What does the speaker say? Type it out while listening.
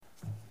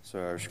So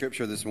our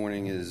scripture this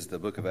morning is the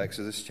book of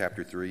Exodus,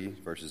 chapter 3,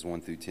 verses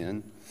 1 through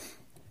 10.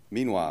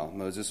 Meanwhile,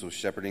 Moses was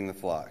shepherding the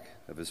flock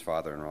of his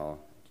father-in-law,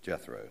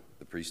 Jethro,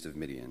 the priest of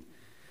Midian.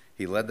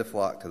 He led the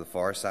flock to the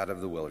far side of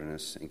the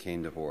wilderness and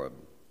came to Horeb,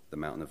 the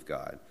mountain of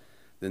God.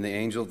 Then the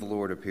angel of the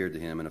Lord appeared to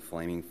him in a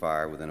flaming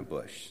fire within a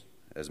bush.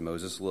 As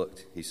Moses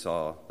looked, he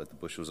saw that the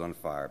bush was on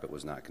fire but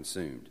was not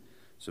consumed.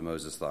 So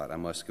Moses thought, I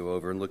must go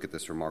over and look at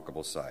this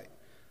remarkable sight.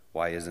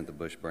 Why isn't the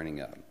bush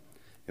burning up?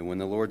 And when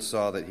the Lord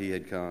saw that he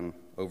had come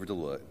over to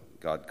look,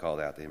 God called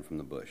out to him from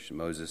the bush,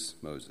 Moses,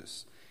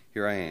 Moses.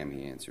 Here I am,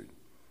 he answered.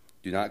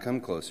 Do not come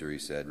closer, he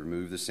said.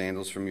 Remove the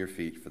sandals from your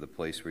feet, for the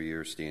place where you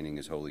are standing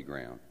is holy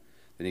ground.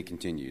 Then he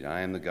continued, I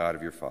am the God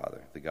of your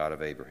father, the God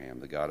of Abraham,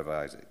 the God of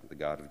Isaac, the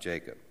God of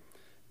Jacob.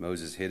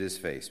 Moses hid his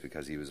face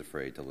because he was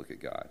afraid to look at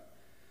God.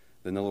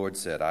 Then the Lord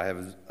said, I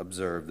have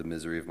observed the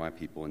misery of my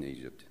people in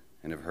Egypt,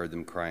 and have heard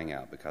them crying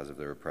out because of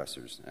their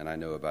oppressors, and I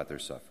know about their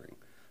suffering.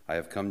 I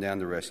have come down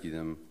to rescue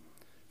them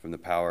from the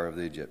power of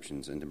the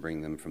Egyptians, and to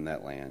bring them from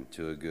that land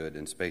to a good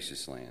and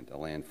spacious land, a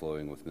land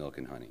flowing with milk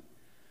and honey,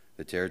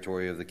 the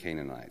territory of the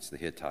Canaanites, the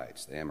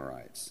Hittites, the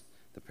Amorites,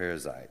 the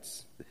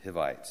Perizzites, the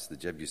Hivites, the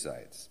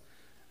Jebusites.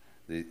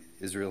 The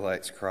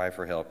Israelites' cry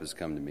for help has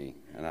come to me,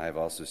 and I have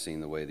also seen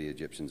the way the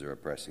Egyptians are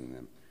oppressing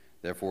them.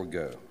 Therefore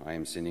go, I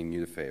am sending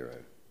you to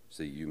Pharaoh,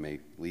 so you may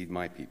lead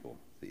my people,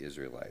 the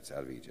Israelites,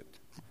 out of Egypt.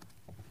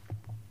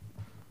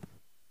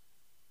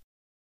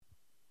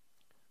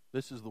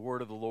 This is the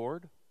word of the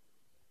Lord.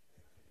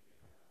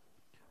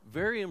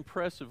 Very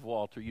impressive,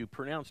 Walter. You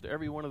pronounced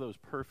every one of those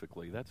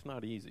perfectly. That's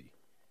not easy.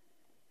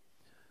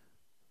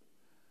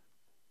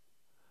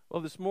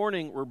 Well, this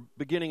morning we're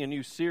beginning a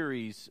new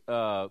series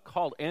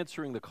called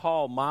Answering the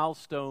Call,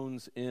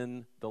 Milestones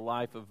in the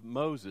Life of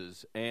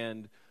Moses.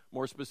 And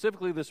more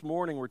specifically this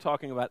morning we're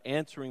talking about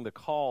answering the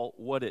call,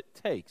 what it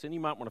takes. And you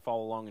might want to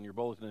follow along in your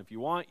bulletin if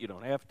you want. You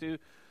don't have to.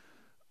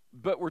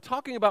 But we're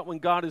talking about when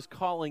God is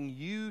calling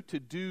you to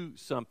do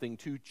something,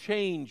 to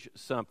change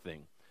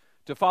something,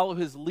 to follow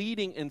his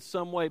leading in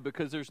some way,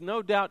 because there's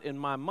no doubt in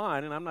my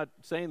mind, and I'm not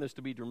saying this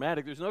to be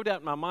dramatic, there's no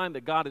doubt in my mind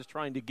that God is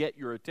trying to get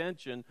your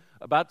attention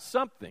about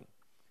something.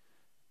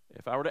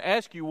 If I were to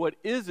ask you, what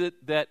is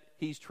it that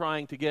he's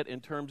trying to get in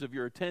terms of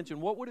your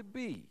attention, what would it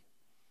be?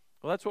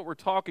 Well, that's what we're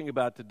talking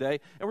about today,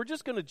 and we're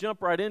just going to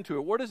jump right into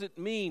it. What does it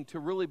mean to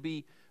really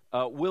be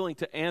willing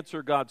to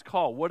answer God's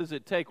call? What does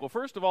it take? Well,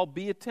 first of all,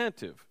 be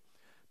attentive.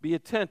 Be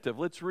attentive.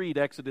 Let's read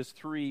Exodus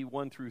 3,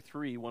 1 through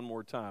 3 one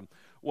more time.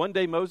 One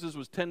day Moses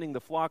was tending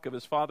the flock of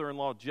his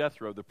father-in-law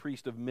Jethro, the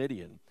priest of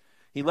Midian.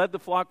 He led the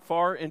flock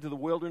far into the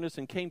wilderness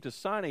and came to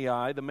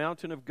Sinai, the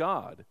mountain of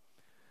God.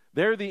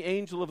 There the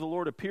angel of the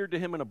Lord appeared to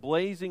him in a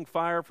blazing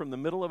fire from the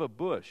middle of a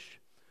bush.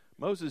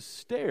 Moses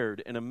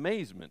stared in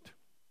amazement.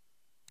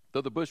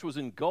 Though the bush was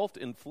engulfed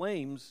in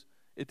flames,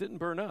 it didn't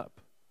burn up.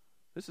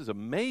 This is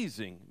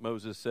amazing,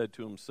 Moses said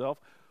to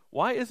himself.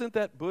 Why isn't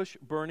that bush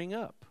burning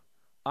up?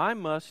 I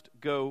must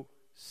go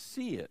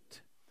see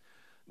it.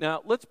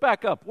 Now, let's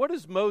back up. What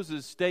is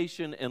Moses'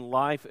 station in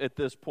life at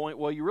this point?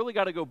 Well, you really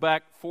got to go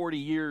back 40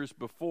 years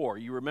before.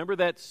 You remember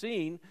that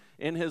scene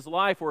in his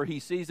life where he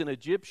sees an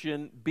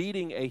Egyptian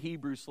beating a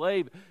Hebrew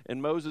slave,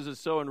 and Moses is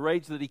so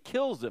enraged that he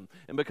kills him.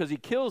 And because he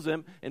kills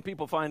him and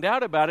people find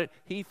out about it,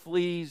 he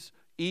flees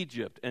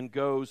Egypt and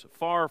goes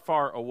far,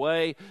 far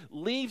away,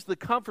 leaves the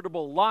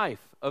comfortable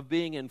life of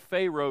being in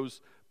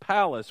Pharaoh's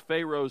palace,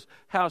 Pharaoh's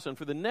house. And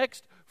for the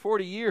next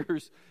 40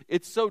 years,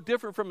 it's so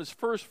different from his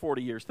first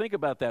 40 years. Think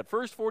about that.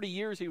 First 40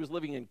 years, he was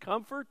living in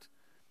comfort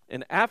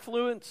and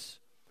affluence,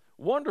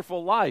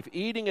 wonderful life,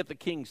 eating at the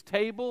king's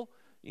table,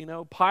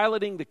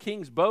 piloting the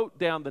king's boat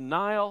down the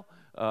Nile,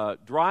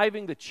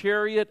 driving the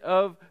chariot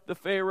of the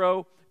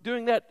Pharaoh,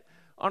 doing that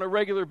on a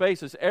regular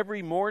basis.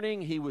 Every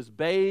morning he was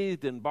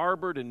bathed and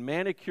barbered and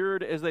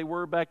manicured as they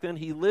were back then.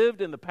 He lived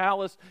in the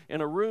palace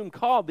in a room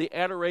called the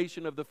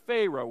Adoration of the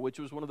Pharaoh, which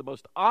was one of the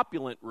most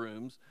opulent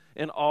rooms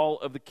in all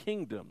of the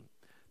kingdom.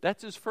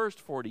 That's his first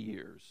 40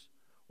 years.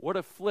 What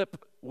a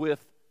flip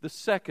with the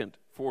second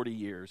 40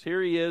 years.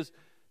 Here he is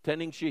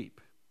tending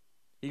sheep.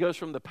 He goes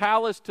from the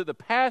palace to the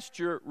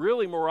pasture,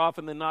 really more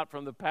often than not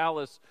from the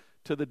palace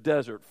to the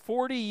desert.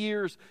 40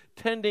 years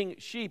tending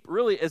sheep,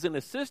 really as an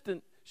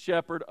assistant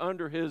shepherd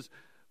under his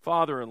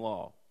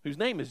father-in-law, whose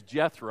name is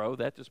Jethro.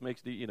 That just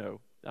makes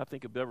I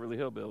think of Beverly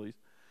Hillbillies.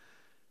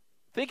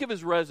 Think of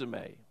his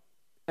resume.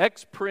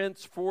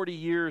 Ex-prince, 40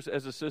 years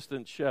as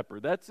assistant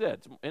shepherd. That's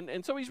it.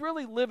 And so he's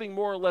really living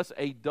more or less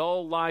a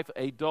dull life,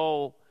 a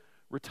dull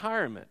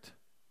retirement.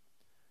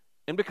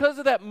 And because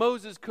of that,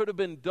 Moses could have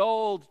been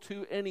dulled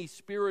to any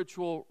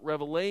spiritual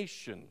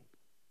revelation,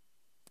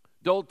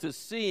 dulled to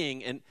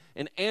seeing and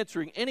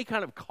answering any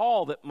kind of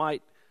call that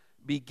might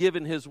be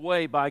given his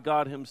way by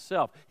God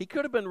himself. He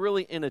could have been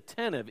really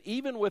inattentive,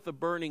 even with a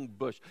burning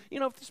bush.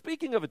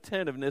 Speaking of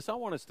attentiveness, I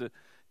want us to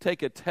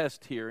take a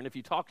test here. And if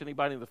you talk to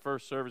anybody in the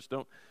first service,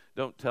 don't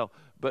tell.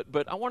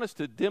 But I want us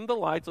to dim the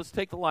lights. Let's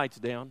take the lights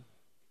down.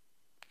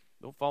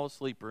 Don't fall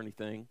asleep or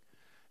anything.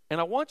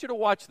 And I want you to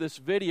watch this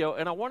video,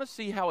 and I want to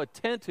see how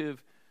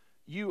attentive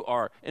you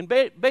are. And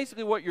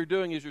basically what you're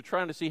doing is you're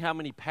trying to see how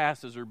many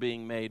passes are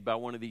being made by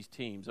one of these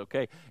teams,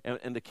 okay?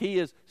 And the key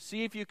is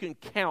see if you can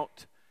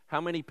count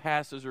how many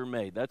passes are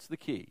made. That's the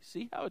key.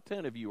 See how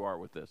attentive you are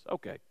with this.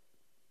 Okay.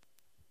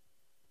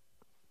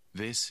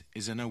 This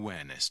is an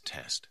awareness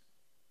test.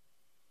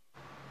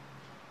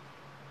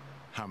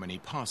 How many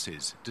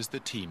passes does the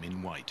team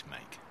in white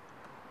make?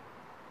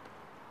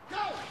 Go!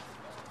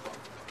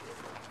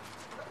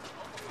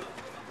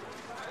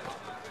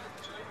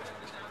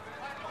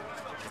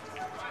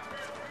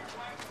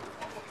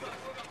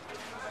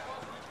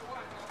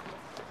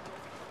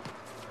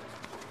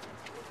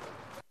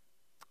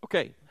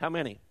 Okay, how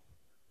many?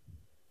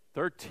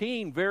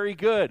 13, very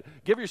good.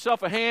 Give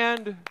yourself a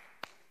hand.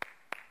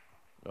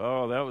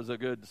 Oh, that was a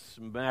good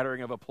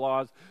smattering of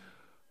applause.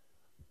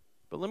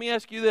 But let me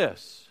ask you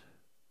this.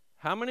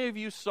 How many of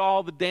you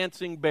saw the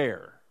dancing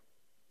bear?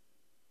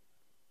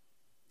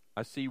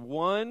 I see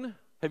one.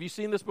 Have you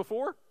seen this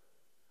before?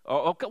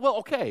 Oh, okay. Well,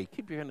 okay.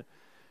 Keep your hand.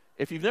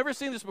 If you've never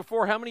seen this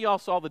before, how many of y'all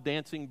saw the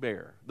dancing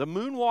bear? The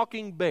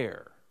moonwalking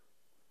bear.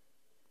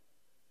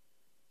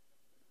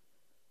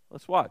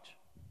 Let's watch.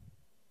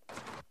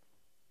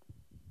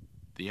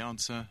 The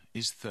answer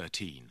is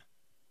 13.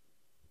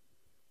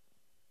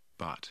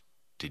 But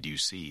did you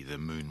see the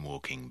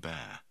moonwalking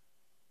bear?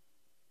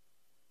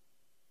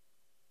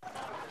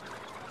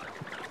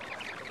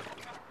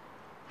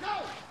 Go!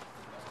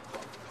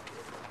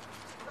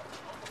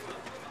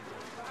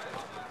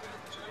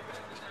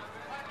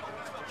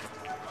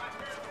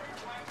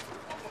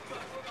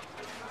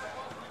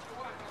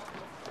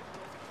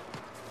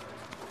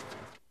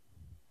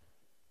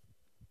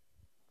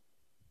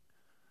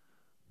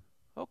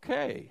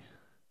 Okay.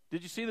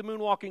 Did you see the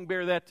moonwalking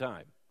bear that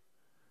time?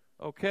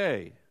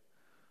 Okay.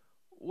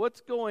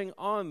 What's going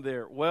on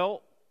there?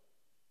 Well,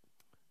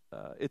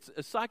 it's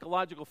a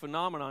psychological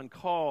phenomenon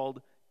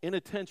called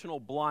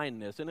inattentional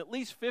blindness. And at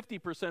least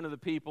 50% of the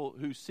people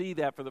who see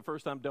that for the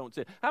first time don't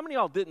see it. How many of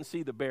y'all didn't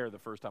see the bear the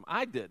first time?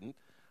 I didn't.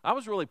 I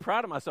was really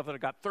proud of myself that I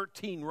got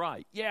 13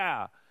 right.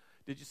 Yeah.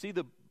 Did you see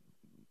the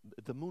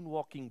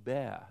moonwalking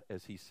bear,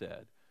 as he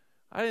said?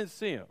 I didn't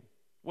see him.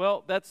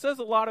 Well, that says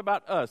a lot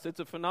about us. It's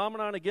a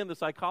phenomenon, again, the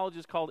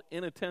psychologists called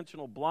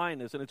inattentional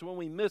blindness, and it's when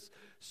we miss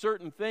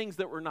certain things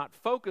that we're not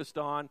focused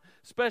on,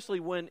 especially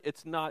when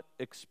it's not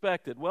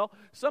expected. Well,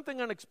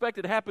 something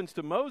unexpected happens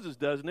to Moses,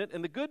 doesn't it?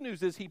 And the good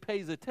news is he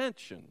pays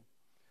attention.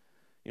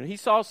 You know, he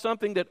saw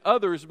something that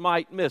others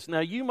might miss.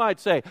 Now, you might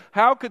say,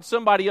 how could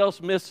somebody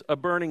else miss a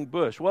burning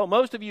bush? Well,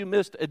 most of you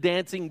missed a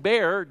dancing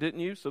bear,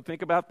 didn't you? So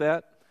think about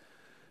that.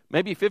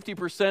 Maybe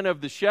 50%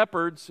 of the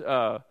shepherds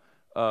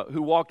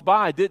who walked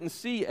by didn't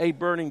see a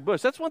burning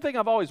bush. That's one thing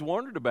I've always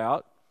wondered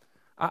about.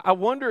 I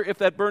wonder if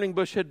that burning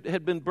bush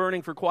had been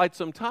burning for quite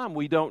some time.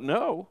 We don't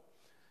know.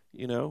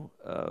 You know,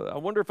 I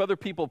wonder if other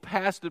people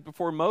passed it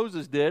before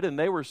Moses did, and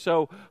they were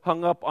so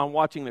hung up on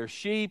watching their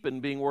sheep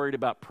and being worried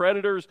about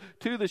predators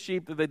to the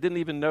sheep that they didn't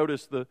even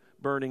notice the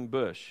burning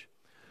bush.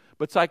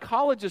 But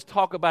psychologists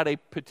talk about a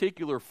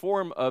particular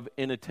form of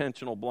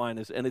inattentional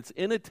blindness, and it's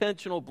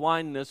inattentional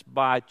blindness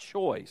by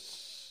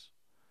choice.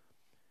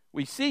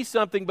 We see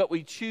something, but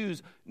we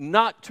choose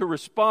not to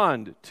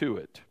respond to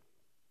it,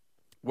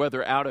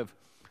 whether out of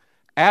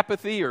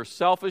apathy or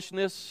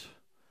selfishness,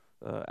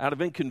 out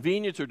of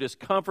inconvenience or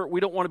discomfort. We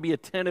don't want to be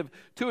attentive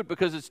to it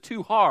because it's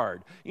too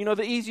hard. You know,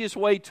 the easiest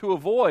way to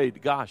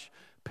avoid,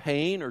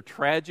 pain or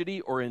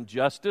tragedy or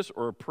injustice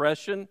or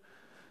oppression,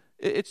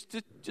 it's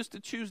just to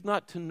choose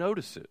not to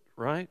notice it,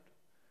 right?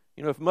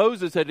 You know, if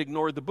Moses had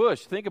ignored the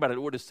bush, think about it,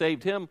 it would have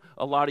saved him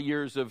a lot of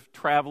years of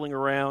traveling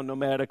around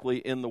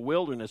nomadically in the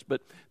wilderness.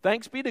 But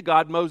thanks be to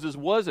God, Moses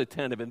was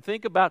attentive. And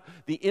think about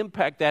the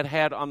impact that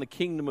had on the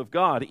kingdom of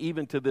God,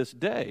 even to this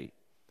day.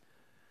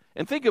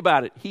 And think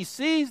about it. He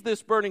sees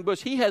this burning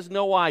bush. He has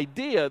no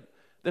idea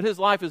that his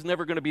life is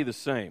never going to be the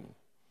same.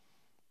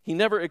 He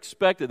never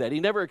expected that. He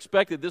never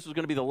expected this was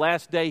going to be the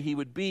last day he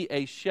would be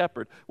a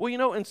shepherd. Well, you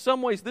know, in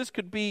some ways, this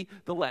could be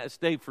the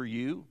last day for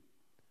you,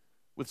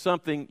 with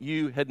something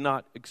you had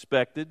not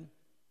expected.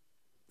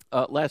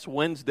 Last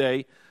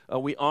Wednesday,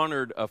 we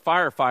honored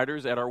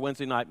firefighters at our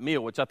Wednesday night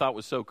meal, which I thought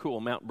was so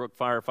cool. Mountain Brook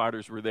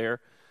firefighters were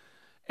there.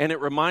 And it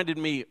reminded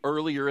me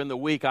earlier in the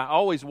week, I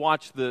always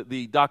watched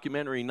the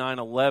documentary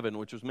 9/11,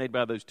 which was made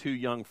by those two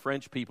young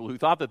French people who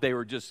thought that they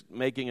were just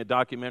making a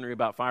documentary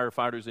about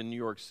firefighters in New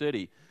York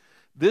City.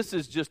 This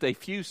is just a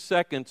few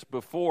seconds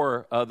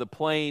before the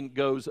plane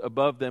goes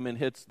above them and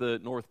hits the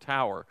North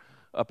Tower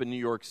up in New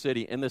York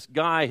City. And this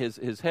guy,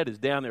 his head is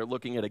down there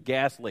looking at a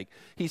gas leak.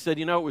 He said,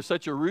 you know, it was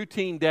such a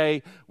routine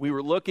day. We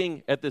were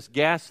looking at this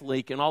gas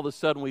leak, and all of a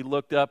sudden we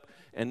looked up,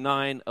 and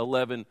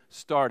 9/11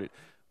 started.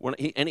 I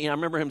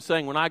remember him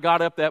saying, when I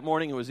got up that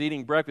morning and was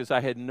eating breakfast, I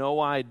had no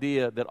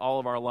idea that all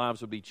of our lives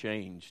would be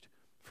changed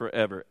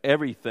forever.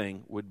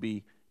 Everything would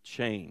be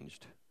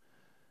changed.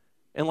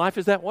 And life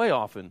is that way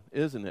often,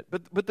 isn't it?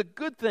 But the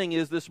good thing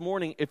is this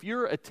morning, if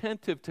you're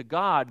attentive to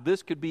God,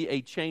 this could be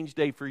a change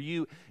day for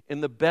you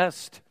in the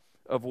best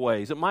of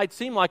ways. It might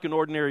seem like an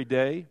ordinary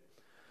day,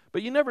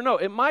 But you never know.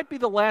 It might be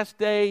the last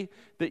day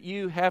that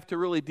you have to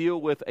really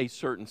deal with a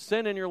certain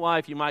sin in your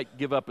life. You might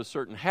give up a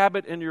certain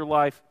habit in your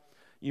life.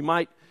 You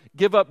might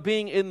give up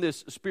being in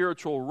this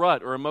spiritual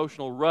rut or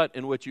emotional rut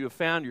in which you have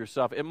found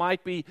yourself. It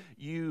might be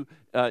you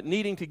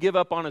needing to give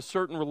up on a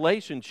certain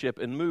relationship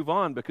and move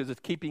on because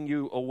it's keeping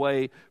you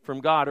away from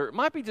God. Or it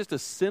might be just a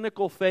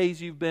cynical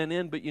phase you've been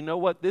in, but you know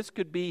what? This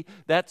could be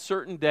that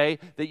certain day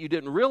that you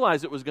didn't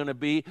realize it was going to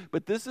be,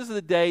 but this is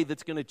the day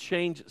that's going to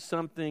change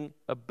something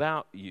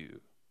about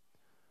you.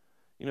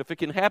 You know, if it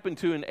can happen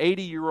to an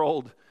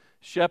 80-year-old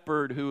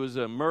shepherd who is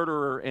a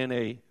murderer and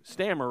a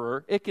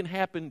stammerer, it can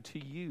happen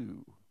to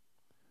you.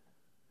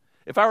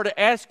 If I were to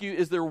ask you,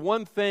 is there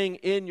one thing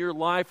in your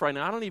life right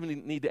now, I don't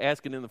even need to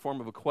ask it in the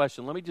form of a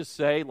question. Let me just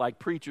say, like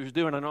preachers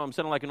do, and I know I'm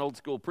sounding like an old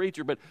school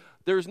preacher, but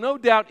there's no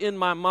doubt in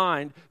my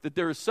mind that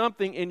there is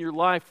something in your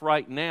life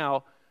right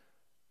now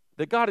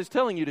that God is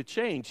telling you to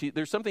change.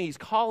 There's something He's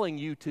calling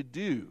you to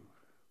do.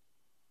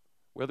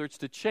 Whether it's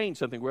to change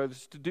something, whether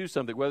it's to do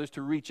something, whether it's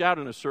to reach out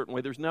in a certain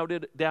way, there's no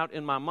doubt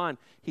in my mind.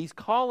 He's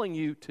calling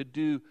you to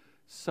do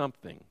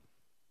something.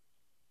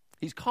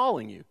 He's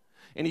calling you.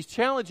 And He's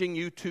challenging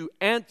you to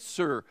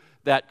answer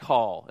that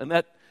call. And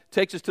that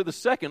takes us to the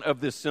second of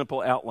this simple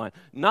outline.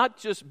 Not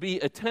just be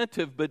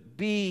attentive, but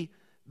be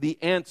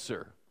the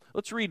answer.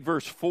 Let's read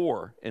verse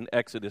 4 in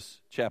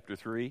Exodus chapter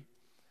 3.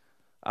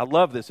 I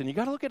love this, and you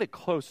got to look at it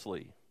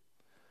closely.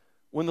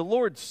 When the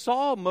Lord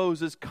saw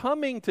Moses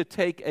coming to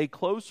take a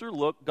closer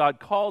look, God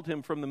called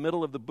him from the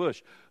middle of the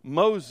bush.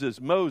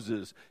 "Moses,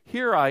 Moses,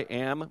 here I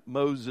am,"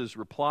 Moses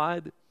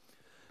replied.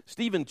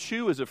 Stephen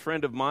Chu is a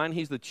friend of mine.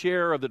 He's the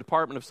chair of the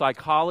Department of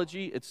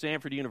Psychology at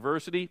Samford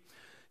University.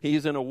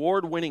 He's an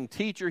award-winning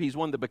teacher. He's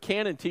won the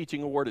Buchanan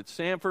Teaching Award at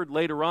Samford.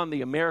 Later on,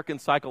 the American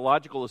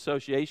Psychological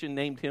Association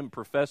named him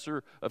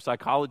Professor of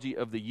Psychology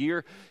of the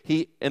Year.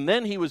 And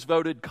then he was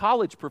voted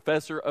College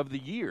Professor of the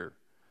Year.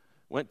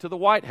 Went to the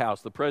White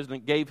House. The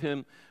president gave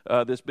him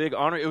this big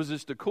honor. It was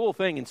just a cool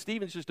thing. And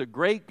Stephen's just a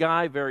great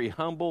guy, very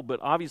humble, but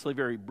obviously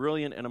very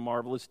brilliant and a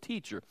marvelous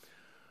teacher.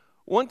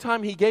 One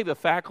time he gave a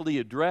faculty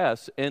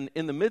address, and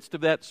in the midst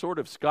of that sort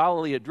of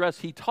scholarly address,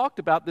 he talked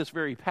about this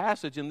very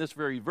passage in this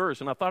very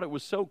verse, and I thought it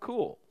was so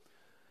cool.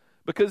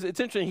 Because it's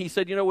interesting, he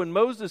said, you know, when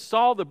Moses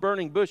saw the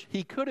burning bush,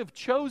 he could have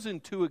chosen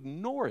to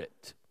ignore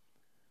it.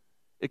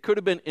 It could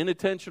have been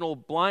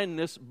inattentional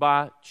blindness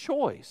by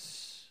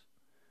choice.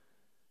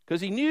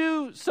 Because he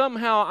knew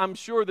somehow, I'm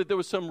sure, that there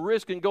was some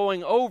risk in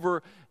going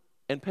over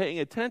and paying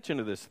attention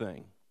to this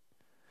thing.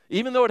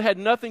 Even though it had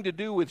nothing to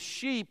do with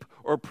sheep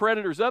or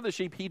predators of the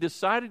sheep, he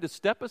decided to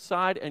step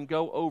aside and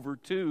go over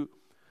to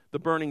the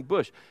burning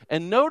bush.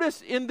 And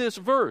notice in this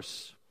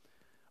verse,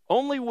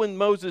 only when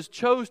Moses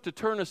chose to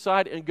turn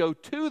aside and go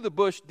to the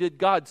bush did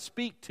God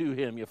speak to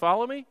him. You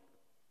follow me?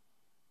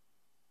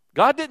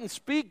 God didn't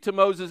speak to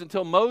Moses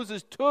until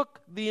Moses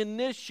took the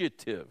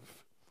initiative.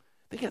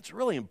 I think that's a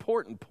really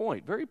important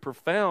point, very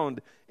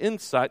profound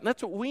insight, and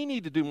that's what we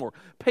need to do more.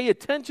 Pay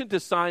attention to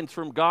signs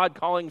from God,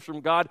 callings from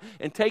God,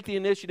 and take the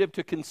initiative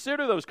to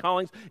consider those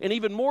callings, and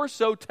even more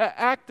so, to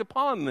act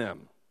upon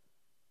them.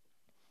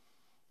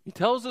 He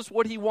tells us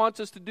what He wants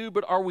us to do,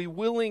 but are we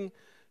willing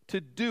to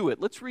do it?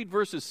 Let's read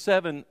verses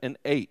 7 and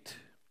 8.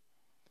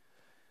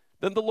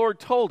 Then the Lord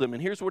told him,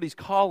 and here's what He's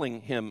calling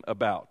him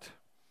about.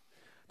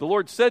 The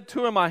Lord said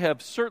to him, I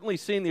have certainly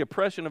seen the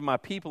oppression of my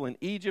people in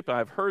Egypt. I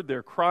have heard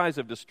their cries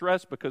of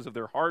distress because of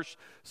their harsh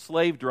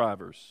slave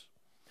drivers.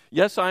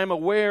 Yes, I am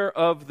aware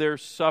of their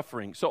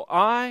suffering. So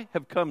I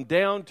have come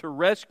down to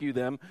rescue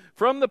them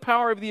from the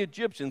power of the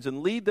Egyptians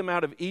and lead them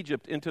out of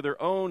Egypt into their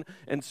own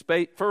and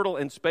fertile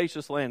and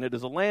spacious land. It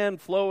is a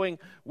land flowing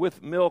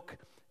with milk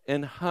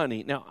and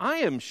honey. Now, I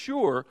am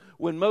sure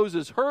when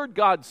Moses heard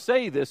God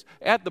say this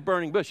at the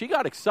burning bush, he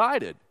got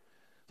excited.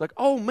 Like,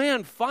 oh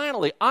man,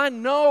 finally, I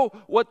know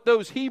what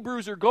those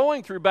Hebrews are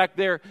going through back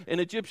there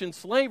in Egyptian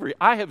slavery.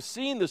 I have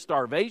seen the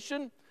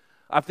starvation.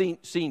 I've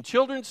seen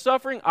children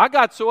suffering. I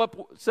got so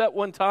upset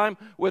one time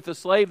with a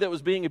slave that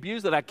was being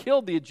abused that I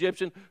killed the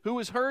Egyptian who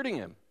was hurting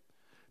him.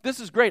 This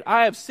is great.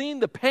 I have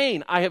seen the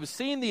pain. I have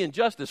seen the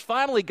injustice.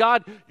 Finally,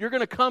 God, you're going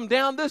to come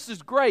down. This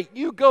is great.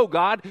 You go,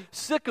 God.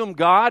 Sick 'em,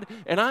 God.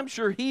 And I'm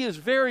sure he is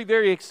very,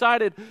 very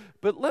excited.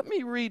 But let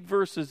me read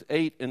verses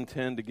 8 and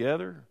 10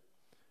 together.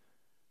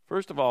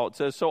 First of all, it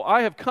says, so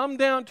I have come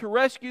down to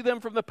rescue them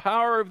from the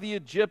power of the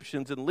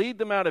Egyptians and lead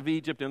them out of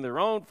Egypt in their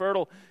own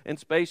fertile and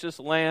spacious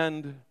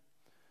land.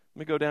 Let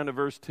me go down to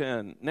verse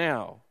 10.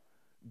 Now,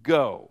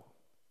 go,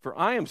 for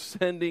I am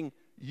sending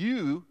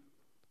you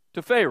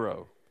to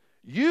Pharaoh.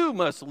 You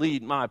must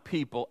lead my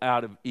people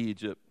out of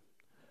Egypt.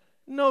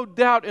 No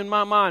doubt in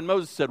my mind,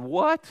 Moses said,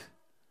 what?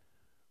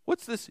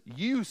 What's this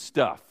you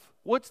stuff?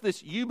 What's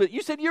this you? But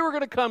you said you were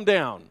going to come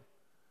down.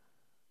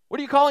 What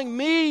are you calling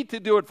me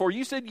to do it for?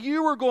 You said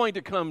you were going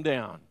to come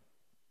down.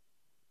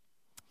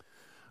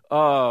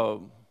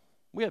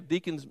 We have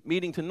deacons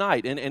meeting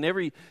tonight, and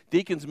every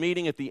deacons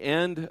meeting at the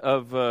end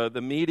of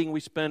the meeting, we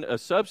spend a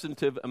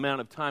substantive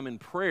amount of time in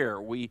prayer.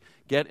 We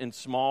get in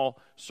small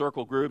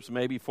circle groups,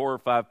 maybe 4 or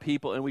 5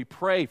 people, and we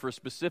pray for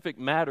specific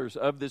matters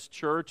of this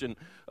church and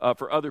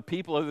for other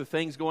people, other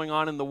things going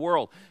on in the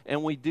world.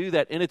 And we do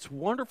that, and it's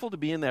wonderful to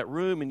be in that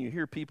room, and you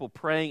hear people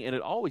praying, and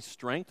it always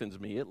strengthens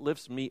me. It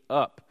lifts me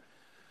up.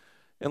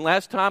 And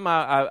last time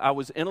I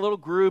was in a little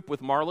group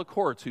with Marla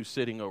Kortz, who's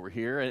sitting over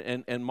here.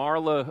 And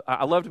Marla,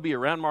 I love to be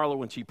around Marla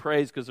when she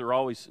prays because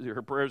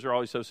her prayers are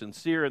always so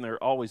sincere and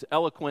they're always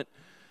eloquent.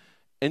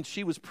 And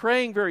she was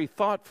praying very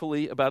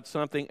thoughtfully about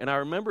something. And I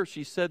remember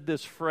she said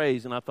this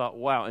phrase, and I thought,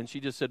 wow. And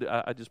she just said,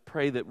 I just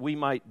pray that we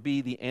might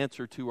be the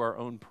answer to our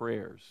own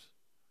prayers.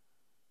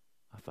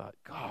 I thought,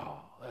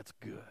 oh, that's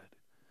good.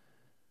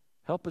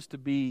 Help us to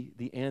be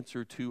the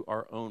answer to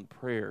our own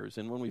prayers.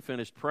 And when we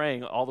finished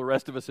praying, all the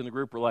rest of us in the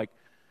group were like,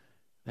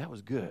 that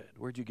was good.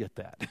 Where'd you get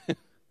that? It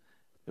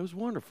was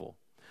wonderful.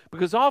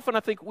 Because often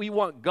I think we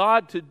want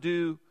God to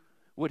do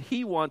what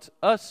He wants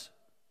us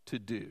to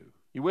do.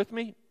 You with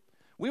me?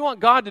 We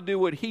want God to do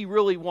what He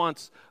really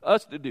wants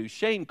us to do.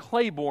 Shane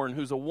Claiborne,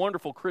 who's a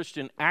wonderful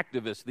Christian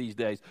activist these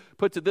days,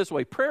 puts it this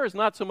way: prayer is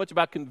not so much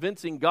about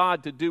convincing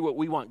God to do what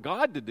we want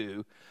God to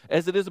do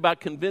as it is about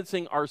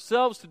convincing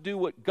ourselves to do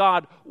what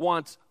God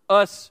wants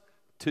us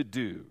to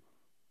do.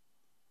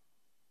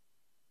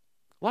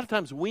 A lot of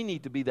times we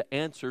need to be the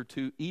answer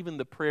to even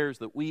the prayers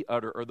that we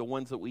utter or the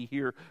ones that we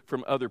hear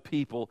from other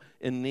people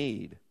in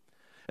need.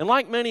 And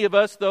like many of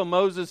us, though,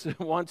 Moses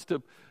wants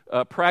to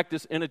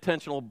practice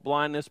inattentional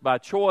blindness by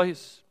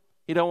choice.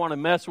 He don't want to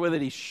mess with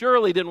it. He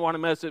surely didn't want to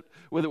mess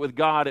with it with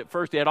God at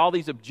first. He had all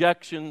these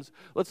objections.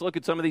 Let's look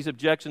at some of these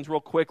objections real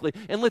quickly,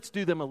 and let's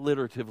do them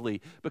alliteratively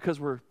because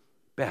we're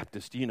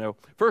Baptist,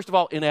 First of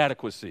all,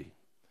 inadequacy.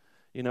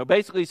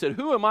 Basically he said,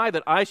 who am I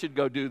that I should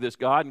go do this,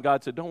 God? And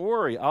God said, don't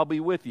worry, I'll be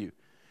with you.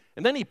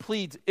 And then he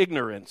pleads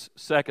ignorance,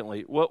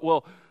 secondly.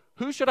 Well,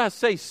 who should I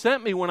say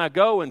sent me when I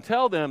go and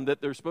tell them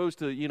that they're supposed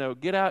to,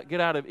 get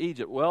out of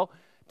Egypt? Well,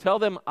 tell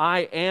them I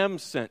am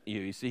sent you.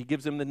 You see, he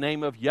gives them the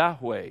name of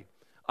Yahweh.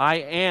 I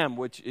am,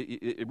 which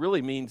it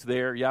really means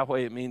there, Yahweh,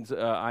 it means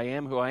I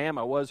am who I am,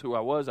 I was who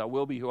I was, I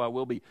will be who I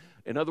will be.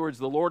 In other words,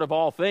 the Lord of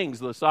all things,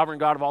 the sovereign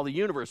God of all the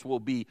universe will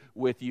be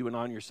with you and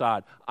on your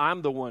side.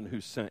 I'm the one who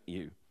sent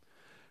you.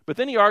 But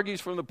then he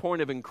argues from the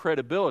point of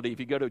incredibility. If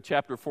you go to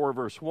chapter 4,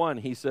 verse 1,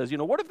 he says,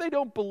 what if they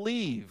don't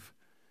believe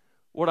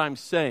what I'm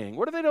saying?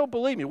 What if they don't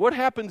believe me? What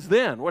happens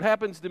then? What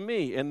happens to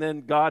me? And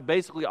then God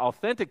basically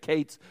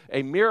authenticates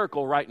a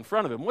miracle right in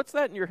front of him. What's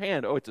that in your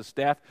hand? Oh, it's a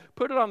staff.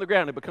 Put it on the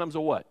ground. It becomes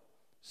a what?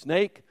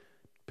 Snake.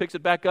 Picks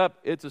it back up.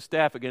 It's a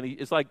staff again.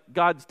 It's like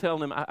God's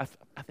telling him, I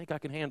think I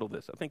can handle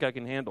this. I think I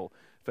can handle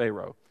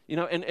Pharaoh.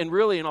 And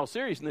really, in all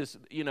seriousness,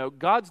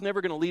 God's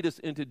never going to lead us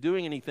into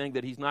doing anything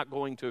that He's not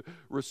going to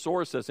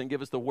resource us and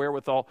give us the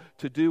wherewithal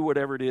to do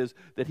whatever it is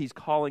that He's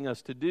calling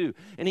us to do.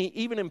 And He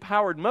even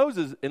empowered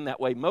Moses in that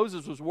way.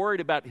 Moses was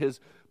worried about his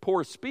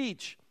poor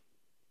speech.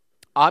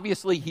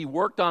 Obviously, he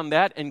worked on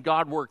that, and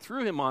God worked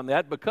through him on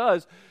that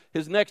because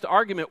his next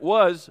argument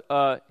was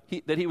that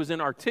he was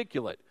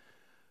inarticulate.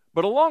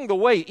 But along the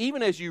way,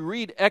 even as you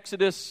read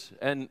Exodus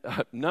and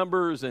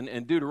Numbers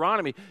and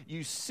Deuteronomy,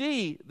 you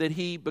see that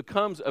he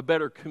becomes a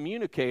better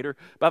communicator.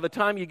 By the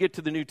time you get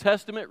to the New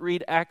Testament,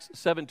 read Acts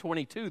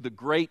 7:22. The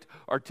great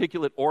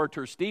articulate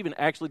orator Stephen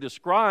actually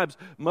describes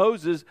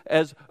Moses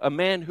as a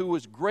man who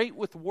was great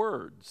with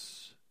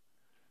words.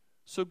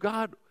 So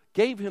God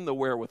gave him the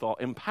wherewithal,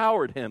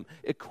 empowered him,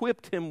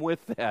 equipped him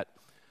with that.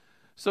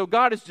 So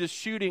God is just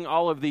shooting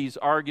all of these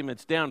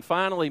arguments down.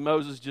 Finally,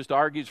 Moses just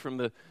argues from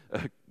the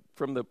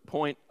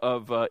point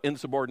of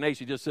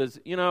insubordination. He just says,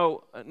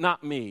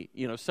 not me,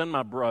 send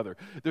my brother.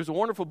 There's a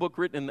wonderful book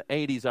written in the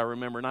 80s, I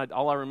remember, and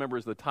all I remember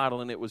is the title,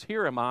 and it was,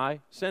 Here Am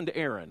I, Send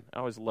Aaron. I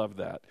always loved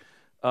that.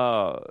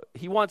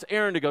 He wants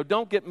Aaron to go,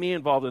 don't get me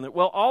involved in it.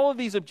 Well, all of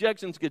these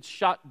objections get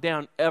shot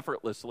down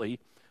effortlessly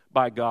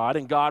by God,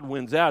 and God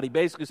wins out. He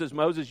basically says,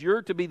 Moses,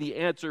 you're to be the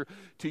answer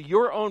to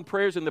your own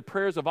prayers and the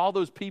prayers of all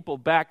those people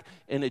back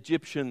in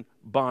Egyptian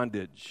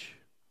bondage.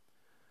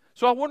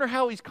 So I wonder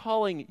how He's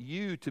calling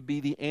you to be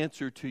the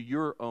answer to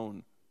your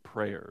own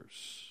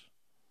prayers.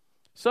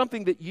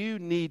 Something that you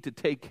need to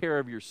take care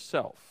of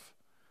yourself.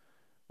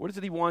 What is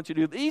it He wants you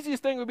to do? The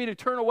easiest thing would be to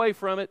turn away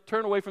from it,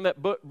 turn away from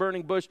that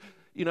burning bush,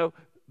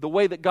 the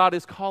way that God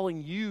is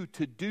calling you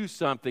to do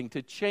something,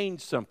 to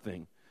change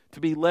something, to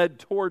be led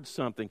towards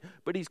something.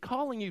 But He's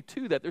calling you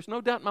to that. There's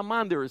no doubt in my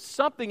mind there is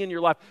something in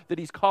your life that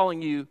He's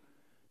calling you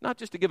not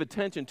just to give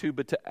attention to,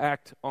 but to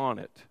act on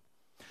it.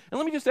 And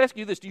let me just ask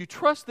you this. Do you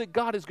trust that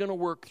God is going to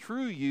work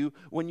through you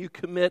when you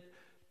commit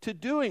to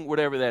doing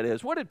whatever that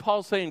is? What did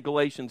Paul say in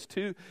Galatians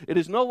 2? It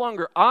is no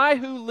longer I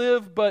who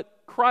live,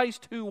 but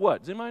Christ who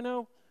what? Does anybody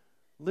know?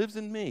 Lives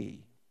in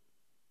me.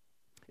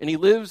 And He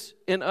lives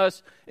in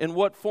us in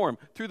what form?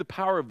 Through the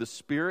power of the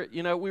Spirit.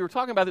 We were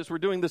talking about this. We're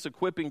doing this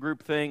equipping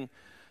group thing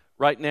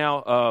right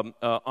now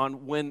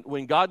on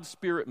when God's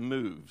Spirit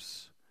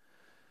moves.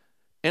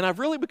 And I've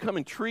really become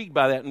intrigued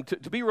by that. And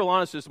to be real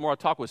honest, the more I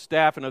talk with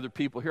staff and other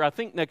people here, I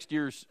think next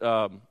year's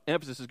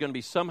emphasis is going to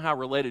be somehow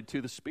related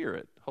to the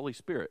Spirit, Holy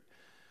Spirit.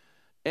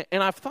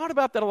 And I've thought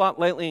about that a lot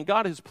lately, and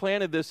God has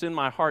planted this in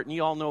my heart, and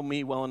you all know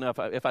me well enough.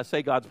 If I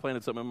say God's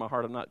planted something in my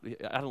heart,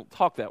 I don't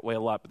talk that way a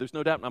lot, but there's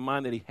no doubt in my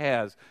mind that He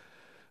has.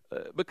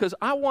 Because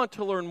I want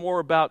to learn more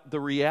about the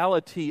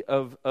reality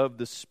of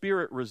the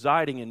Spirit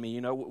residing in me.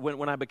 You know,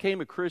 when I became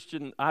a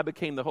Christian, I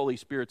became the Holy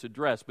Spirit's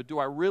address. But do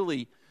I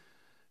really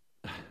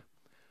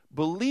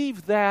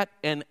believe that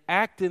and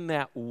act in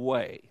that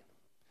way?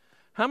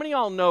 How many of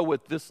y'all know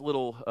what this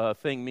little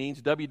thing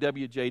means,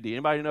 WWJD?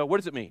 Anybody know? What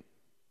does it mean?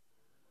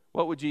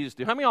 What would Jesus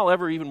do? How many of y'all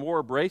ever even wore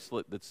a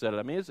bracelet that said it?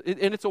 I mean,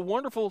 it's a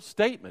wonderful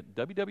statement,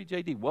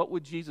 WWJD. What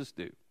would Jesus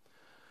do?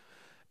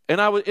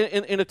 And I was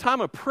in a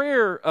time of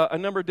prayer a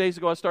number of days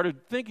ago, I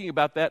started thinking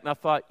about that, and I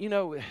thought,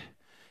 and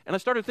I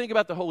started thinking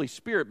about the Holy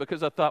Spirit,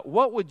 because I thought,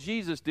 what would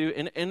Jesus do?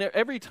 And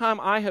every time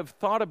I have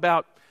thought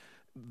about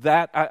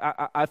that,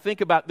 I think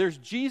about, there's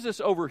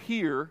Jesus over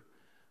here,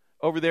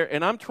 over there,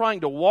 and I'm trying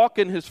to walk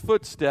in His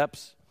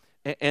footsteps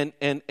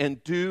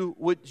and do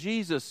what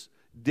Jesus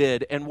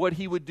did and what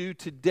He would do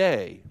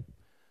today.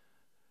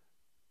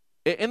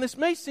 And this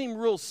may seem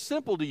real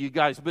simple to you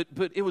guys, but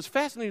it was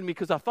fascinating to me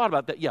because I thought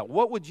about that. Yeah,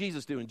 what would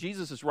Jesus do? And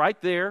Jesus is right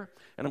there,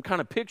 and I'm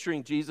kind of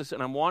picturing Jesus,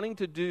 and I'm wanting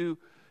to do,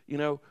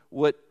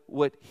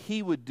 what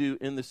He would do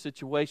in this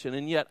situation.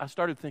 And yet I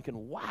started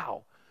thinking,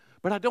 wow,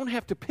 but I don't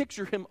have to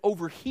picture Him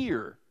over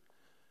here.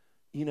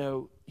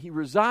 He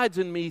resides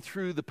in me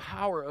through the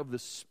power of the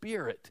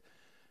Spirit.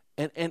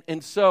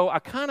 And so I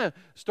kind of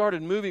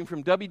started moving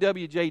from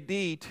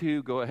WWJD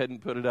to, go ahead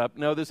and put it up.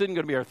 No, this isn't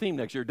going to be our theme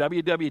next year.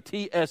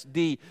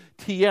 WWTSDTM.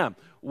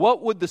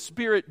 What would the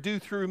Spirit do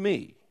through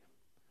me?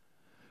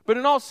 But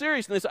in all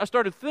seriousness, I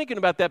started thinking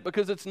about that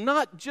because it's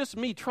not just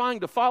me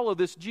trying to follow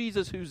this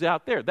Jesus who's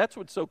out there. That's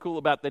what's so cool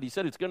about that. He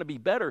said it's going to be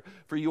better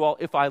for you all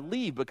if I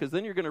leave, because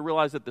then you're going to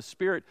realize that the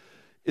Spirit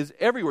is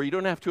everywhere. You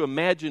don't have to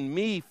imagine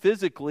me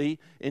physically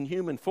in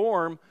human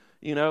form.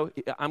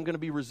 I'm going to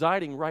be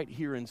residing right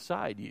here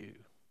inside you.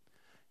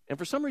 And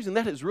for some reason,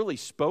 that has really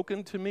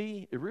spoken to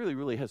me. It really,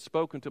 really has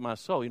spoken to my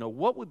soul.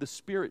 What would the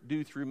Spirit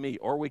do through me?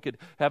 Or we could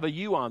have a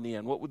you on the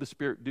end. What would the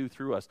Spirit do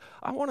through us?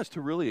 I want us to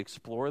really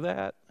explore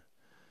that.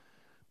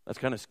 That's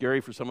kind of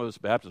scary for some of us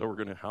Baptists.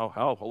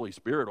 How Holy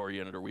Spirit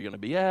oriented are we going to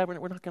be? Yeah,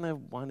 we're not going to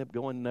wind up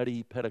going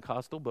nutty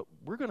Pentecostal, but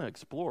we're going to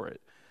explore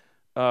it.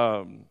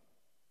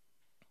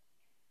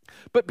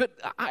 But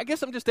I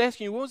guess I'm just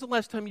asking you, when was the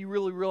last time you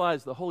really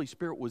realized the Holy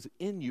Spirit was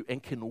in you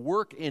and can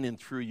work in and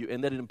through you,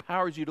 and that it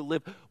empowers you to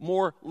live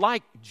more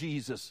like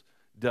Jesus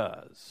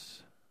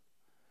does?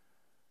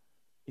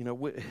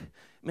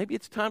 Maybe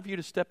it's time for you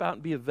to step out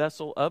and be a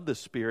vessel of the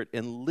Spirit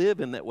and live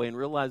in that way and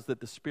realize that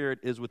the Spirit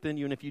is within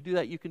you. And if you do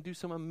that, you can do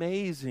some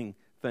amazing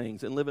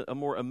things and live a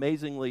more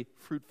amazingly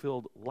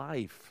fruit-filled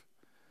life.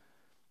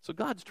 So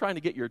God's trying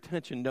to get your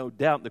attention, no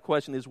doubt. The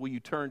question is, will you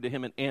turn to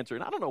Him and answer?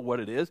 And I don't know what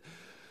it is.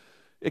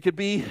 It could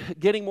be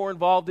getting more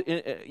involved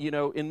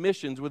in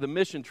missions with a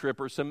mission trip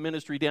or some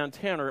ministry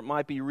downtown, or it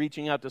might be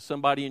reaching out to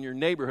somebody in your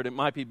neighborhood. It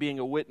might be being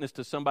a witness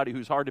to somebody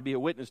who's hard to be a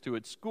witness to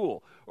at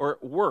school or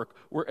at work,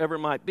 wherever it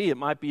might be. It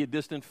might be a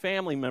distant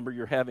family member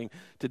you're having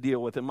to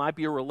deal with. It might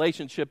be a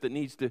relationship that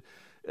needs to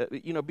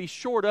be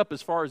shored up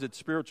as far as its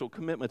spiritual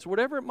commitments,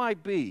 whatever it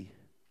might be.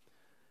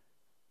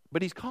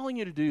 But He's calling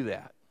you to do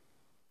that.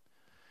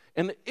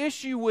 And the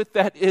issue with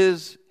that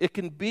is it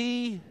can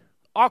be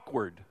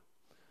awkward.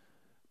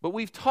 But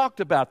we've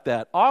talked about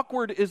that.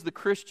 Awkward is the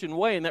Christian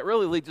way, and that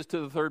really leads us to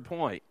the third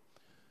point.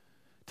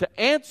 To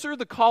answer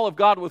the call of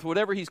God with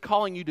whatever He's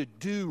calling you to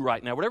do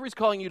right now, whatever He's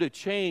calling you to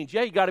change,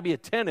 you got to be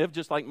attentive,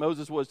 just like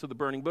Moses was to the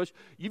burning bush.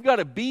 You've got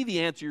to be the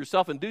answer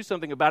yourself and do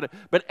something about it.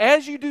 But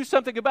as you do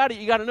something about it,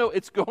 you got to know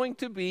it's going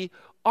to be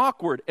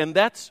awkward. And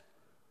that's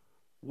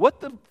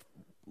what the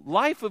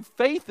life of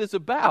faith is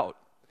about.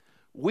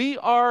 We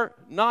are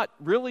not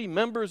really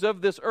members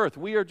of this earth.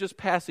 We are just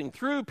passing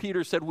through.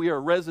 Peter said we are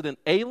resident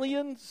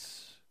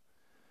aliens.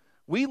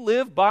 We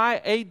live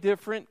by a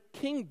different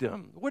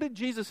kingdom. What did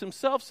Jesus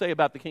Himself say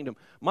about the kingdom?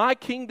 My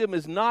kingdom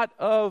is not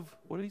of,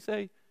 what did He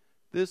say?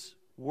 This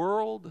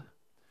world.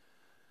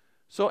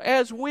 So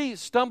as we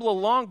stumble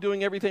along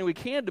doing everything we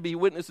can to be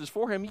witnesses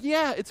for Him,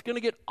 it's going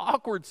to get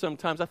awkward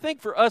sometimes. I think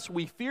for us,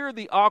 we fear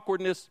the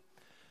awkwardness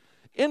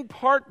in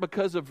part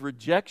because of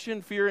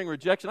fearing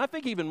rejection. I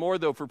think even more,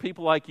 though, for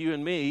people like you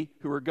and me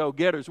who are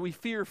go-getters, we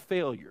fear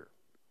failure.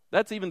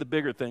 That's even the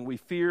bigger thing. We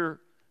fear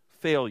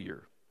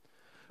failure.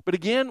 But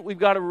again, we've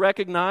got to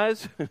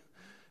recognize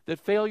that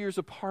failure is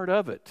a part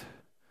of it.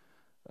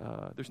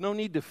 There's no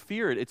need to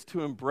fear it. It's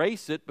to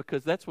embrace it,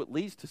 because that's what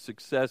leads to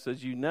success,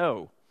 as you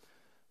know.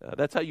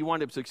 That's how you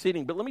wind up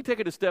succeeding. But let me take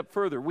it a step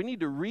further. We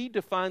need to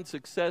redefine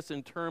success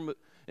in terms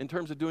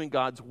of doing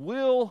God's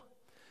will,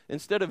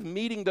 instead of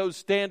meeting those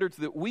standards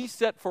that we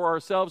set for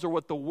ourselves or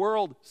what the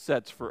world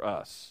sets for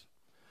us.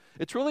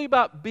 It's really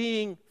about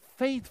being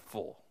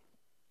faithful.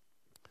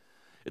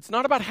 It's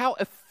not about how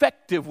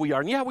effective we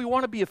are. And yeah, we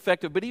want to be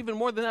effective, but even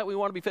more than that, we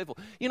want to be faithful.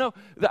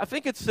 I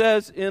think it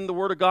says in the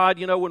Word of God,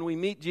 when we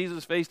meet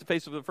Jesus face to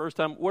face for the first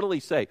time, what will he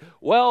say?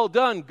 Well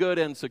done, good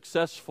and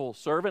successful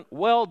servant.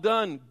 Well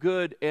done,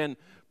 good and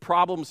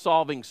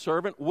problem-solving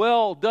servant.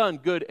 Well done,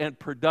 good and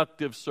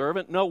productive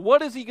servant. No,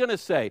 what is he going to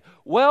say?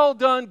 Well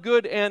done,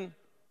 good and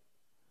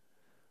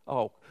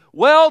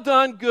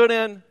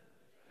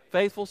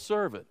faithful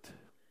servant.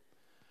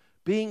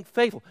 Being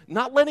faithful,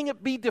 not letting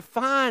it be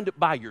defined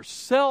by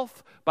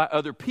yourself, by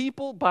other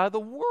people, by the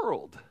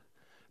world.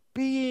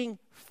 Being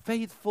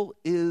faithful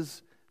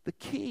is the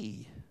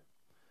key.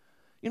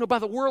 By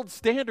the world's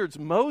standards,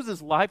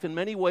 Moses' life in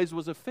many ways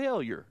was a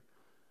failure,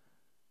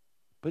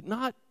 but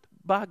not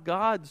by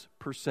God's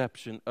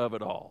perception of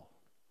it all.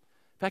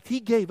 In fact, he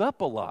gave up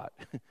a lot.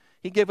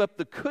 He gave up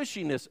the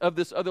cushiness of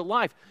this other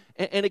life.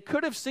 And it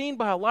could have seen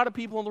by a lot of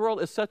people in the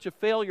world as such a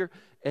failure,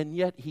 and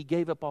yet he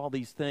gave up all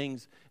these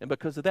things, and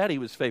because of that he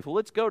was faithful.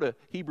 Let's go to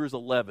Hebrews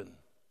 11.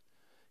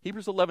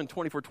 Hebrews 11,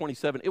 24,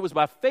 27. It was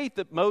by faith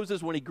that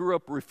Moses, when he grew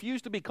up,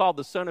 refused to be called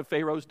the son of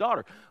Pharaoh's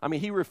daughter.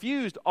 He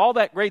refused all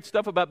that great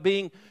stuff about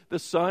being the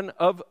son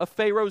of a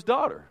Pharaoh's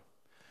daughter.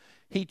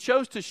 He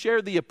chose to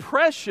share the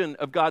oppression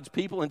of God's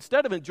people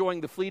instead of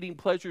enjoying the fleeting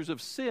pleasures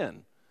of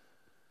sin.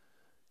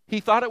 He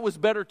thought it was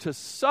better to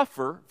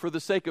suffer for the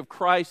sake of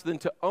Christ than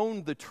to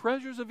own the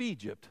treasures of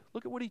Egypt.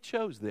 Look at what he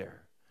chose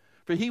there.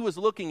 For he was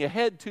looking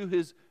ahead to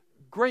his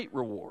great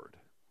reward.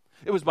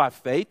 It was by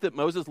faith that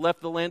Moses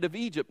left the land of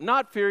Egypt,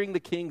 not fearing the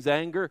king's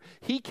anger.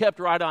 He kept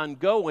right on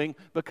going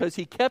because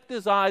he kept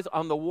his eyes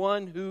on the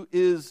one who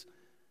is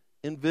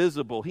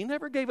invisible. He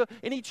never gave up,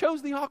 and he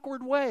chose the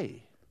awkward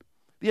way,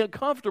 the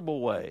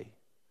uncomfortable way.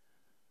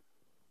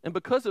 And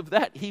because of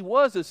that, he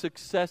was a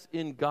success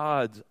in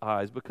God's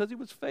eyes because he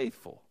was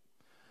faithful.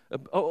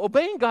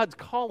 Obeying God's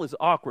call is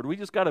awkward. We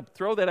just got to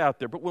throw that out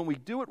there. But when we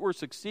do it, we're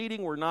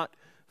succeeding. We're not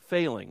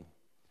failing.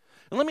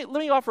 And let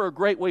me offer a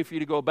great way for you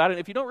to go about it. And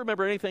if you don't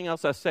remember anything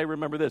else I say,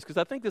 remember this, because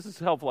I think this is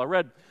helpful. I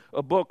read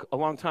a book a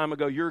long time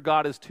ago, Your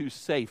God is Too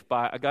Safe,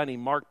 by a guy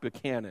named Mark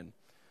Buchanan.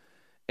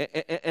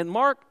 And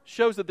Mark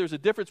shows that there's a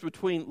difference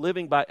between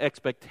living by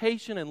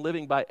expectation and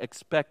living by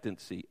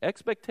expectancy.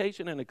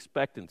 Expectation and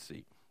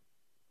expectancy.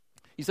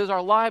 He says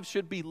our lives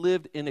should be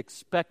lived in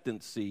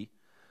expectancy,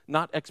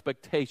 not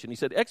expectation. He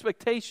said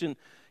expectation,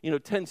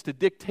 tends to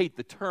dictate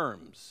the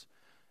terms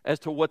as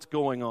to what's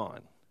going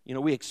on.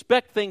 We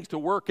expect things to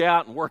work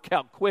out and work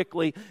out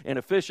quickly and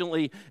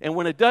efficiently, and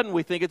when it doesn't,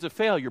 we think it's a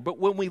failure. But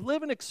when we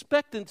live in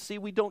expectancy,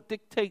 we don't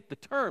dictate the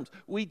terms.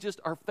 We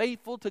just are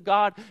faithful to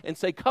God and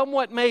say, come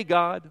what may,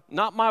 God,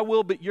 not my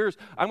will but yours.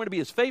 I'm going to be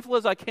as faithful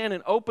as I can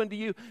and open to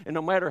you, and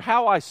no matter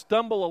how I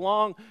stumble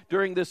along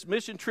during this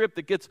mission trip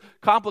that gets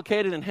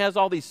complicated and has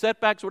all these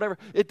setbacks, whatever,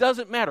 it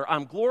doesn't matter.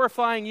 I'm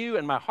glorifying you,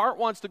 and my heart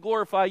wants to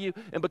glorify you,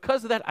 and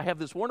because of that, I have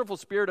this wonderful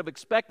spirit of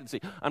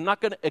expectancy. I'm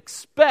not going to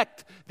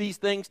expect these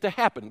things to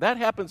happen. That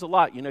happens a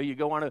lot. You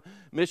go on a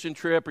mission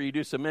trip or you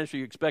do some ministry,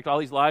 you expect all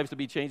these lives to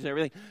be changed and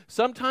everything.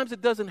 Sometimes it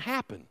doesn't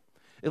happen.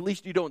 At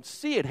least you don't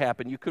see it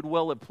happen. You could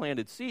well have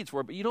planted seeds for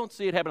it, but you don't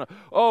see it happen.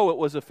 Oh, it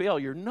was a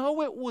failure.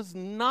 No, it was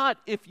not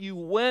if you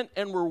went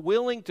and were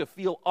willing to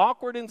feel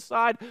awkward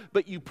inside,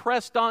 but you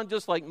pressed on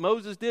just like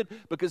Moses did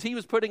because he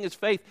was putting his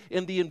faith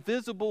in the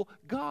invisible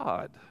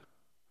God.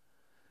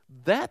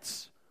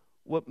 That's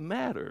what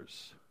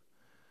matters.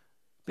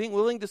 Being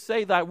willing to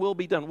say thy will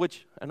be done,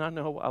 and I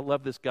know I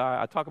love this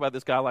guy. I talk about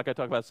this guy like I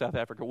talk about South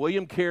Africa.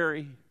 William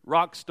Carey,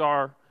 rock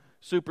star,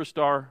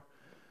 superstar,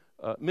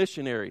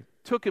 missionary.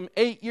 Took him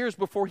 8 years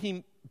before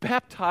he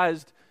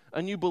baptized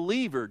a new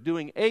believer,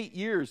 doing 8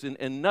 years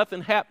and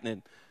nothing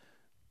happening.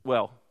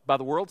 Well, by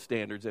the world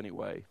standards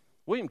anyway.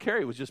 William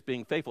Carey was just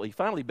being faithful. He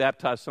finally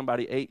baptized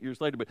somebody 8 years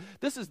later. But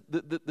this is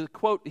the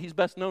quote he's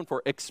best known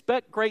for.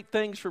 Expect great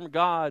things from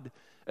God.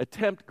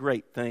 Attempt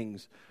great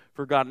things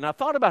for God. And I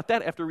thought about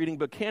that after reading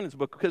Buchanan's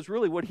book, because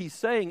really what he's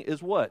saying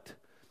is what?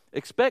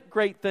 Expect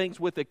great things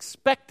with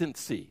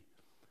expectancy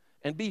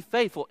and be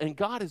faithful, and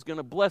God is going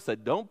to bless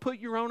that. Don't put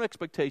your own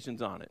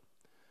expectations on it.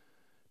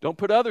 Don't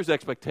put others'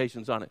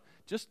 expectations on it.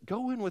 Just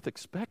go in with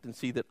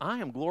expectancy that I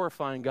am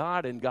glorifying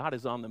God, and God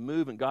is on the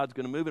move, and God's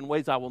going to move in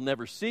ways I will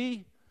never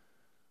see.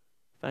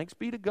 Thanks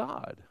be to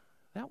God.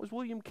 That was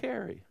William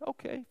Carey.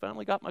 Okay,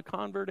 finally got my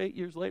convert 8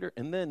 years later,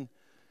 and then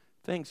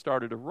things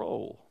started to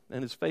roll,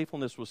 and his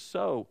faithfulness was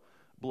so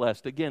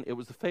blessed. Again, it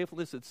was the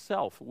faithfulness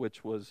itself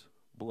which was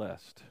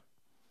blessed.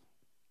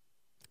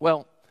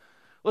 Well,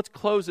 let's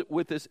close it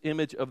with this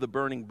image of the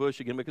burning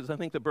bush again, because I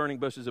think the burning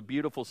bush is a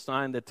beautiful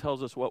sign that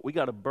tells us what we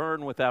got to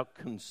burn without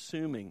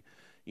consuming.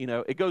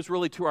 It goes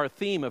really to our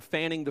theme of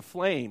fanning the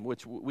flame,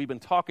 which we've been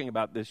talking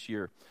about this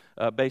year,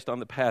 based on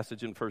the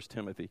passage in 1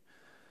 Timothy.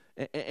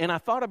 And I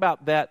thought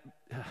about that,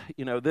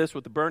 this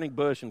with the burning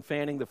bush and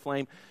fanning the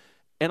flame.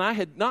 And I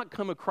had not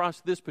come across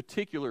this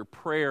particular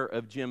prayer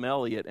of Jim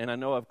Elliot, and I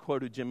know I've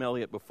quoted Jim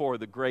Elliot before,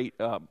 the great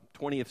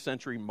 20th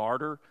century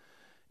martyr.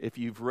 If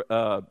you've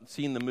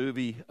seen the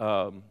movie,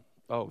 the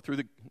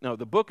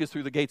book is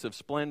Through the Gates of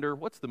Splendor.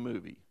 What's the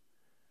movie?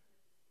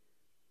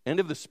 End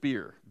of the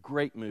Spear,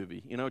 great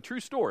movie. You know, true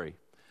story.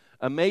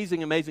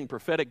 Amazing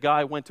prophetic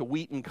guy, went to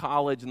Wheaton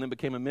College and then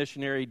became a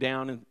missionary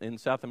down in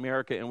South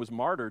America and was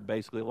martyred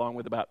basically along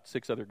with about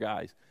 6 other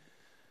guys.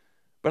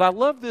 But I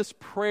love this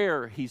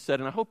prayer he said,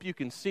 and I hope you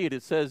can see it.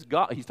 It says,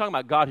 God, he's talking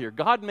about God here.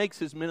 God makes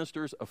his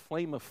ministers a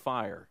flame of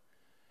fire.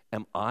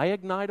 Am I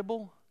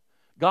ignitable?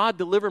 God,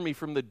 deliver me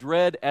from the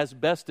dread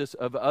asbestos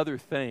of other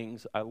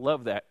things. I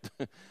love that.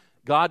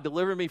 God,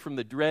 deliver me from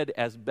the dread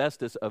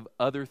asbestos of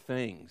other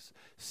things.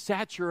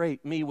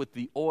 Saturate me with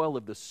the oil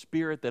of the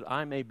Spirit that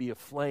I may be a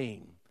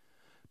flame.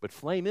 But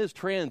flame is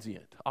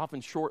transient,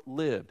 often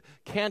short-lived.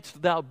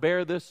 Canst thou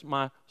bear this,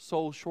 my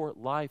soul short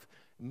life?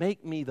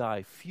 Make me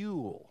thy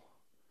fuel,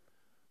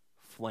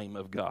 flame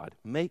of God.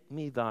 Make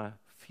me thy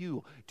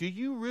fuel. Do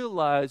you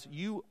realize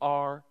you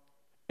are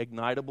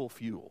ignitable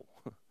fuel?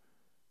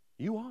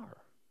 You are.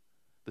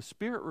 The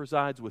Spirit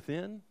resides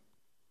within.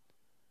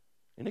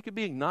 And it could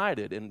be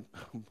ignited. And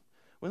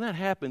when that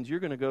happens, you're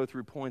going to go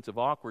through points of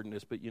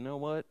awkwardness. But you know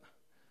what?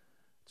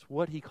 It's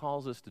what he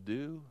calls us to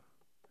do.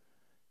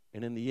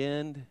 And in the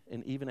end,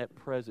 and even at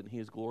present, he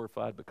is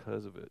glorified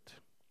because of it.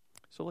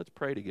 So let's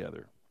pray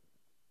together.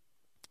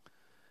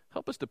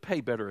 Help us to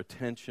pay better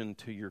attention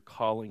to your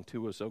calling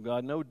to us, oh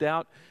God. No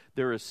doubt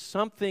there is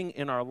something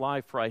in our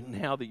life right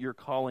now that you're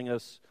calling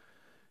us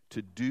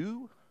to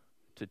do,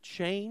 to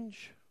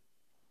change.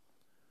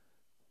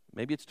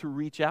 Maybe it's to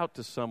reach out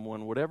to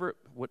someone, whatever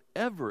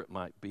it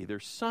might be.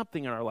 There's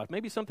something in our life.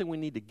 Maybe something we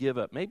need to give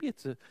up. Maybe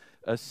it's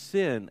a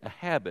sin, a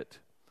habit.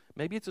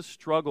 Maybe it's a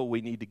struggle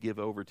we need to give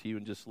over to you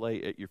and just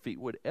lay at your feet.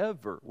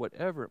 Whatever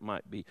it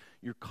might be.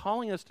 You're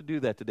calling us to do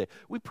that today.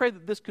 We pray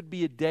that this could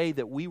be a day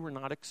that we were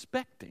not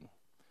expecting.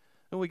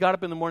 When we got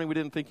up in the morning, we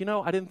didn't think,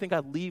 I didn't think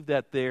I'd leave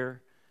that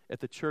there at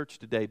the church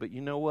today. But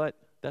you know what?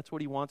 That's what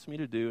he wants me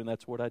to do, and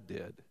that's what I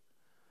did.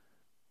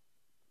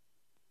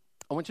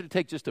 I want you to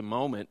take just a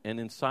moment and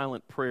in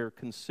silent prayer,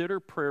 consider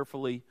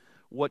prayerfully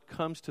what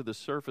comes to the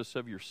surface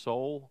of your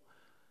soul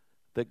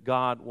that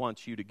God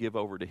wants you to give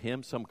over to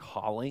him, some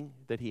calling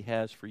that he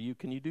has for you.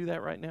 Can you do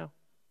that right now?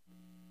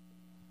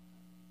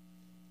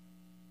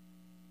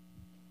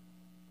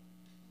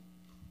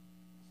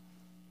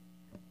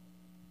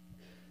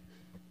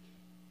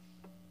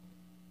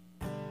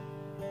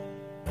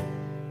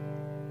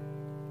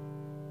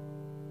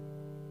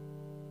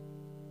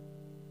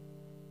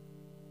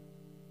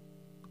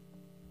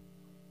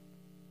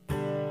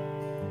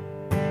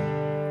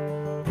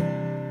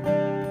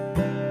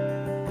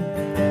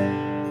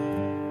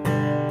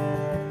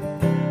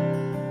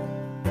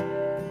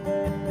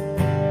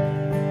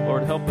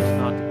 Help us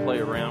not to play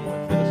around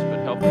with this, but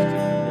help us to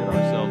commit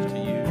ourselves to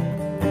you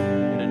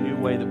in a new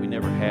way that we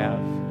never have.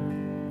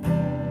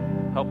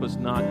 Help us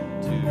not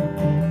to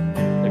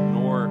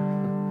ignore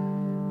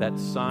that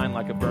sign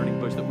like a burning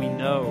bush that we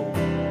know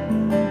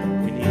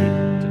we need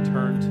to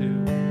turn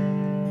to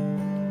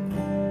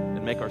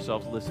and make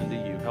ourselves listen to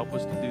you. Help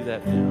us to do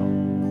that now.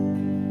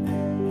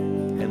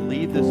 And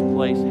leave this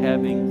place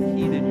having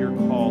heeded your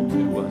call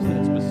to us,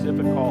 that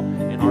specific call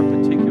in our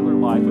particular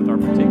life with our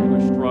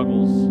particular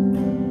struggles,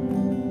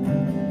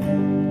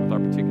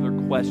 particular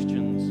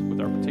questions, with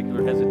our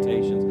particular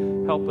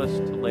hesitations. Help us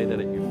to lay that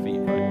at your feet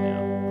right now.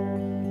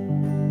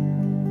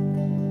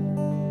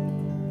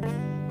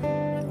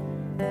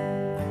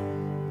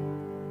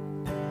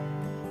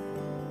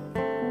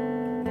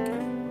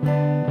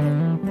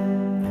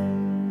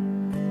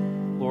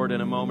 Lord,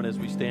 in a moment as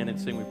we stand and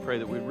sing, we pray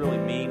that we really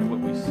mean what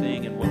we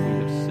sing and what we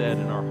have said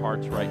in our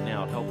hearts right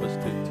now. Help us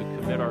to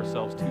commit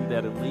ourselves to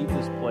that and leave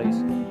this place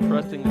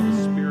trusting that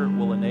the Spirit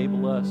will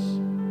enable us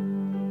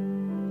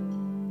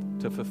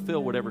to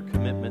fulfill whatever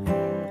commitment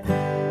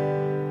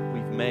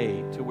we've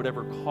made, to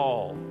whatever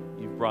call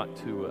you've brought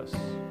to us.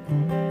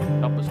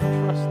 Help us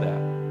to trust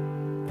that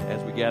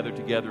as we gather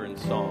together in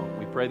song.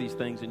 We pray these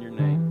things in your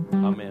name.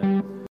 Amen.